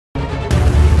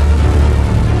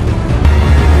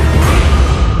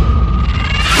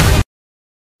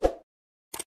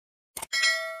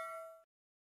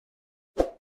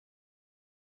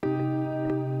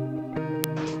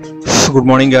Good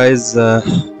morning guys,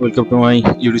 welcome to my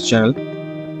YouTube channel.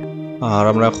 আর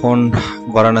আমরা এখন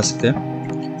বারাণসীতে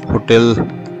hotel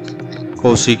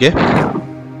কৌশিকে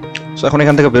so এখন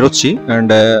এখান থেকে বেরোচ্ছি এন্ড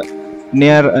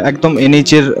নিয়ার একদম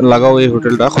এনএইচ এর লাগাও এই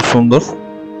হোটেলটা খুব সুন্দর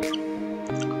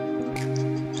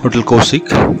হোটেল কৌশিক।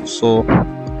 সো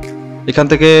এখান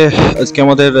থেকে আজকে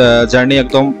আমাদের জার্নি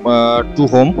একদম টু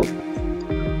হোম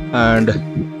এন্ড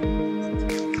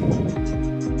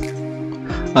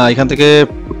এখান থেকে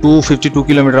 252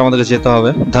 কিলোমিটার আমাদেরকে যেতে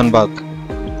হবে ধানবাদ।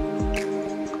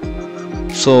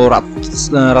 সো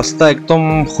রাস্তা একদম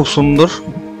খুব সুন্দর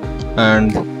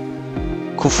এন্ড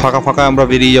খুব ফাঁকা ফাঁকা আমরা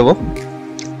বেরিয়ে যাব।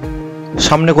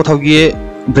 সামনে কোথাও গিয়ে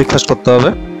ব্রেকফাস্ট করতে হবে।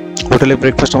 হোটেলে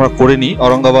ব্রেকফাস্ট আমরা করিনি,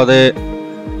 ঔরঙ্গাবাদে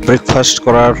ব্রেকফাস্ট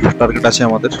করার টার্গেট আছে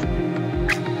আমাদের।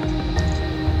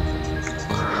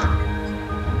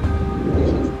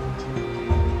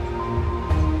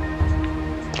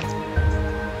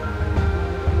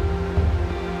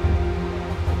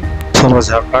 আমরা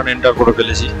ঝাড়খণ্ড এন্টার করে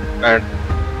ফেলেছি এন্ড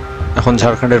এখন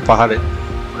ঝাড়খণ্ডের পাহাড়ে,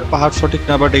 পাহাড় সঠিক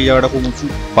না বাট এই জায়গাটা খুব উঁচু,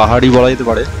 পাহাড়ি বলা যেতে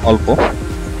পারে অল্প।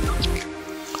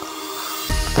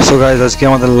 সো গাইস, আজকে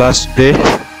আমাদের last day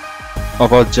of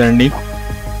our journey,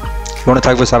 মনে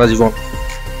থাকবে সারা জীবন।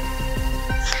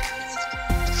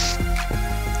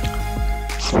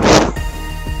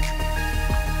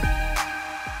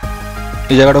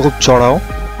 এই জায়গাটা খুব চড়াও,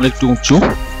 অনেকটু উঁচু,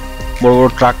 বড় বড়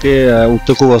ট্রাকে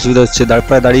উঠতে খুব অসুবিধা হচ্ছে,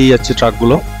 প্রায় দাঁড়িয়ে যাচ্ছে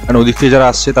ট্রাকগুলো, কারণ ওদিক থেকে যারা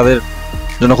আসছে তাদের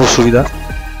জন্য খুব সুবিধা।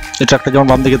 এই ট্রাকটা যেমন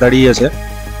বাম দিকে দাঁড়িয়ে আছে।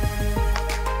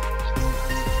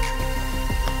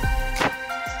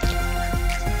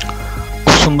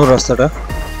 খুব সুন্দর রাস্তাটা।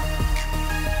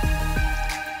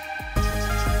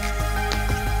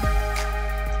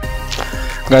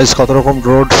 গাইস, কত রকম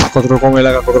রোড, কত রকম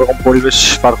এলাকা, কত রকম পরিবেশ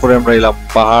পার করে আমরা এলাম।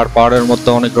 পাহাড়ের মধ্যে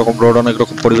অনেক রকম রোড, অনেক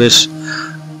রকম পরিবেশ।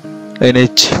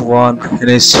 NH1,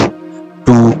 NH2,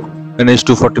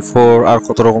 NH244 আর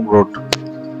কত রকম রোড।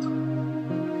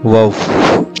 ওয়াও,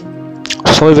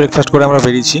 সবাই ব্রেকফাস্ট করে আমরা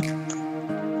বেরিয়েছি।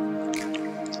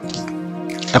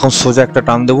 এখন সোজা একটা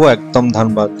টান দেবো একদম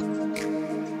ধানবাদ।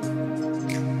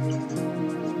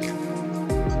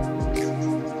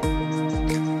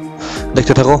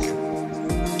 দেখতে থাকো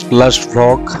লাস্ট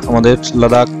ব্লগ আমাদের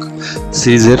লাদাখ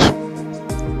সিরিজের।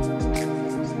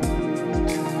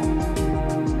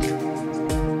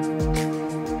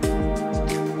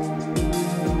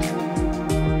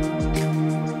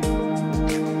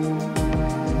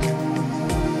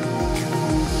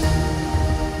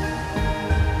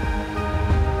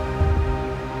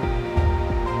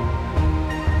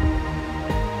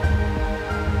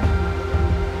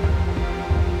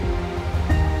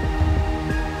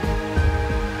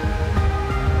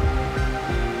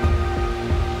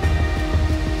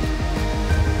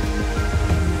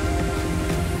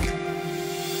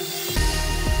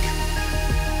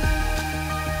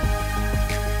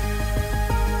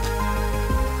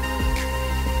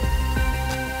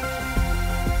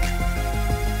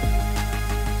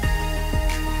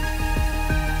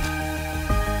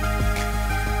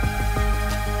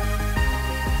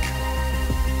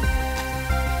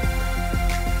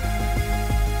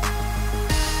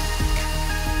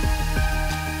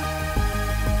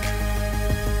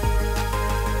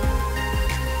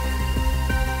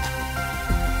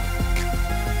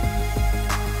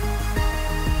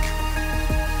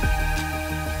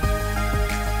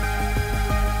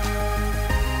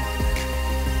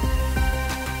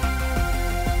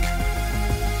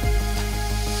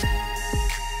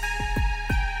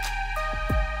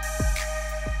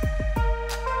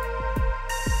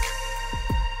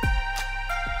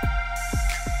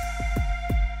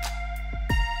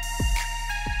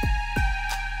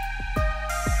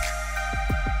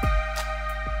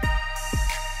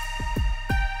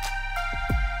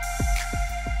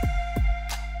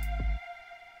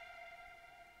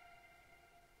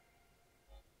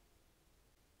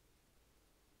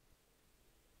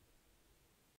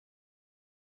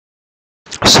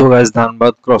 সো গাইস,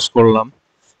 ধানবাদ ক্রস করলাম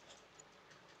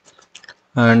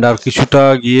এন্ড আর কিছুটা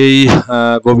গিয়েই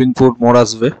গোবিন্দপুর মোড়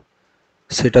আসবে,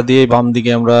 সেটা দিয়ে বাম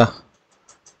দিকে আমরা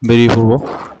বেরিয়ে পড়বো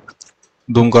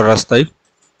দুমকার রাস্তায়।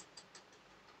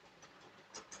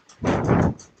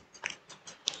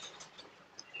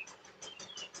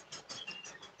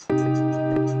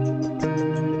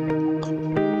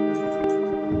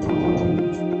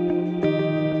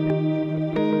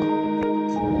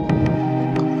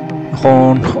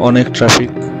 এখন অনেক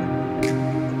ট্রাফিক।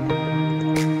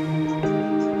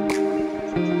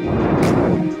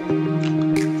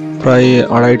 প্রায়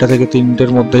 2:30 থেকে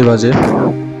 3টের মধ্যেই বাজে।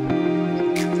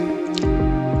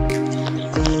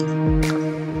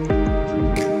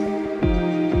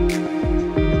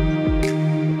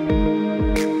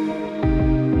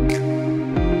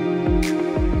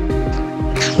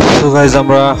 সো গাইজ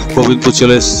আমরা গোবিন্দপুর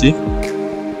চলে এসেছি,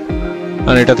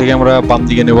 আর এটা থেকে আমরা বাম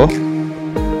দিকে নেব।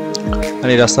 আর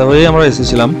এই রাস্তা হয়ে আমরা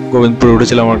এসেছিলাম, গোবিন্দপুরে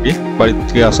উঠেছিলাম আর কি বাড়ি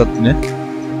থেকে আসার দিনে।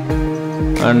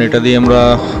 আর এটা দিয়ে আমরা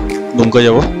দুমকা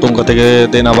যাব, দুমকা থেকে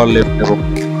দেন আবার লেফট নেব।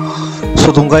 সো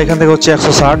দুমকা এখান থেকে হচ্ছে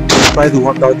 160, প্রায় 2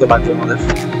 ঘন্টা হয়তো লাগবে আমাদের।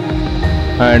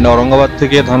 অ্যান্ড ঔরঙ্গাবাদ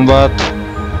থেকে ধানবাদ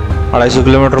 250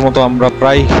 কিলোমিটার মতো, আমরা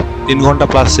প্রায় 3 ঘন্টা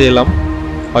প্লাসে এলাম।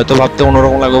 হয়তো ভাবতে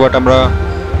অন্যরকম লাগবে, বাট আমরা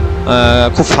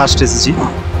খুব ফাস্ট এসেছি।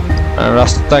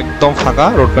 রাস্তা একদম ফাঁকা,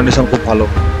 রোড কন্ডিশন খুব ভালো,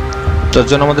 যার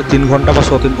জন্য আমাদের 3 ঘন্টা বা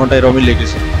 3.25 ঘন্টা এরকমই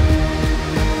লেগেছে।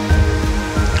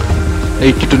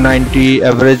 80 to 90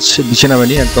 অ্যাভারেজ নিচে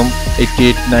নামেনি, একদম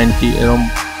 88-90 এরকম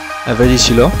অ্যাভারেজই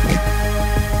ছিল।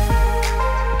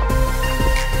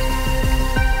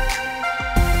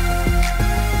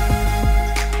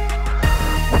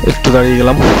 একটু দাঁড়িয়ে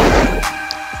গেলাম,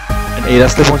 এই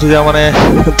রাস্তায় পৌঁছে যাওয়া মানে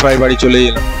প্রায় বাড়ি চলেই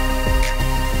এলাম।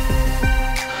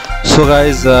 সো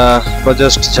গাইজ আমরা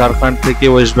জাস্ট ঝাড়খণ্ড থেকে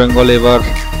ওয়েস্ট বেঙ্গল এবার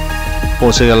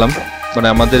পৌঁছে গেলাম, মানে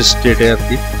আমাদের স্টেটে আর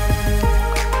কি।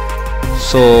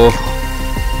 সো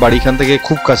বাড়ি এখান থেকে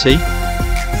খুব কাছেই,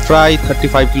 প্রায়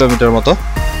 35 কিলোমিটার মতো।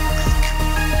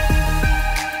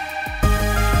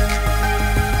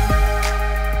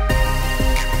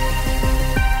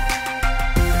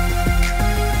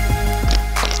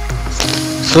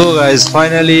 সো গাইজ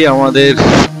ফাইনালি আমাদের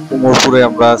উমরপুরে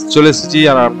আমরা চলে এসেছি।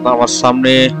 আর আমার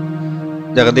সামনে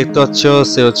যাকে দেখতে পাচ্ছ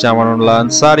সে হচ্ছে আমানুল্লাহ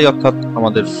আনসারী, অর্থাৎ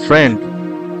আমাদের ফ্রেন্ড।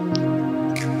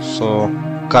 সো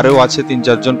কারেও আছে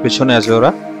 3-4 জন, পেছনে আছে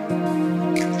ওরা,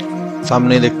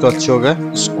 সামনে দেখতে পাচ্ছ ওকে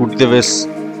স্কুটিতে বেশ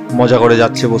মজা করে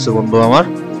যাচ্ছে বসে বন্ধু আমার।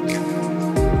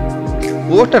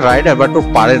 ও একটা রাইডার, বাট ও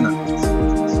পারে না,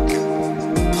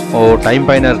 ও টাইম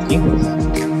পায় না আর কি।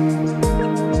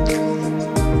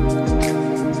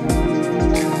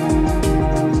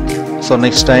 সো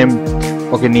নেক্সট টাইম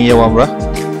ওকে নিয়ে যাবো আমরা।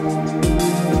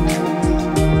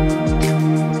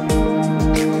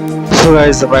 সো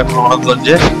গাইস আমরা এখন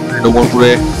অনেকগঞ্জে,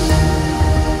 ডুমুরপুরে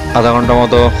আধা ঘন্টা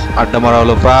মতো আড্ডা মারা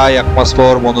হলো, প্রায় 1 মাস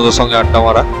পর বন্ধুদের সঙ্গে আড্ডা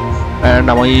মারা। অ্যান্ড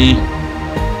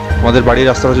আমাদের বাড়ির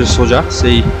রাস্তা হচ্ছে সোজা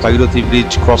সেই ভাগীরথী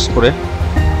ব্রিজ ক্রস করে,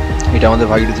 এটা আমাদের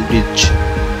ভাগীরথী ব্রিজ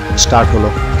স্টার্ট হলো।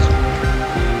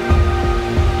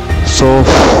 সো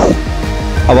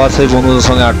আবার সেই বন্ধুদের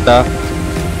সঙ্গে আড্ডা,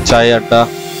 চাই আড্ডা,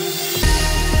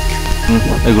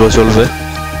 এগুলো চলবে।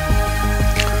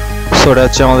 সো এটা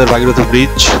হচ্ছে আমাদের ভাগীরথী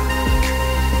ব্রিজ।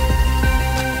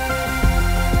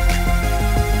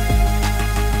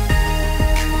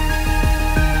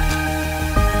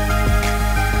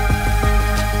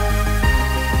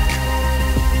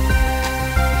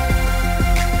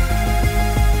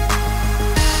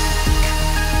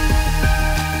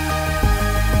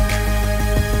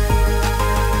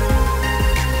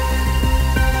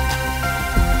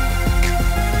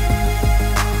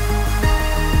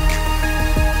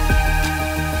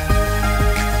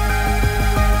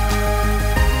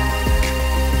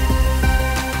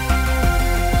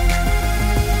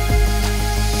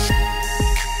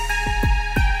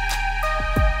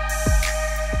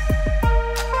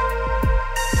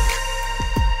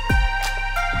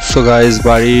 সো গাইজ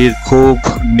বাড়ির খুব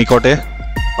নিকটে,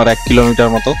 আর 1 কিলোমিটার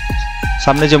মতো,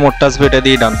 সামনে যে মোড়টা আসবে এটা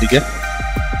দিয়ে ডান দিকে।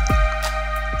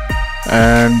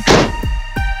 অ্যান্ড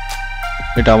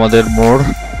এটা আমাদের মোড়,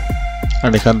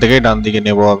 আর এখান থেকে ডান দিকে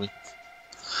নেব আমি।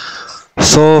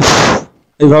 সো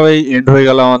এইভাবেই এন্ড হয়ে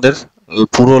গেল আমাদের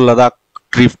পুরো লাদাখ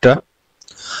ট্রিপটা।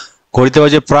 ঘড়িতে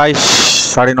বাজে প্রায়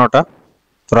 9:30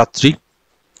 রাত্রি,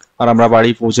 আর আমরা বাড়ি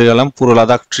পৌঁছে গেলাম। পুরো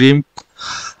লাদাখ ট্রিপ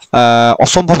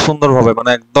অসম্ভব সুন্দরভাবে, মানে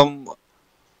একদম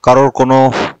কারোর কোনো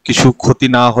কিছু ক্ষতি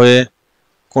না হয়ে,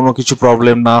 কোনো কিছু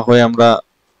প্রবলেম না হয়ে আমরা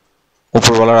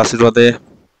উপরওয়ালার আশীর্বাদে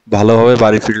ভালোভাবে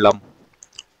বাড়ি ফিরলাম,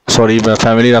 সরি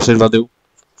ফ্যামিলির আশীর্বাদেও।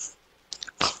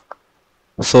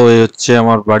 সো এই হচ্ছে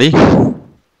আমার বাড়ি।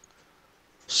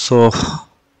 সো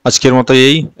আজকের মতো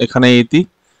এখানে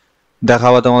দেখা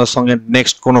হবে তোমাদের সঙ্গে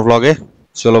নেক্সট কোনো ব্লগে।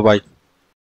 চলো বাই।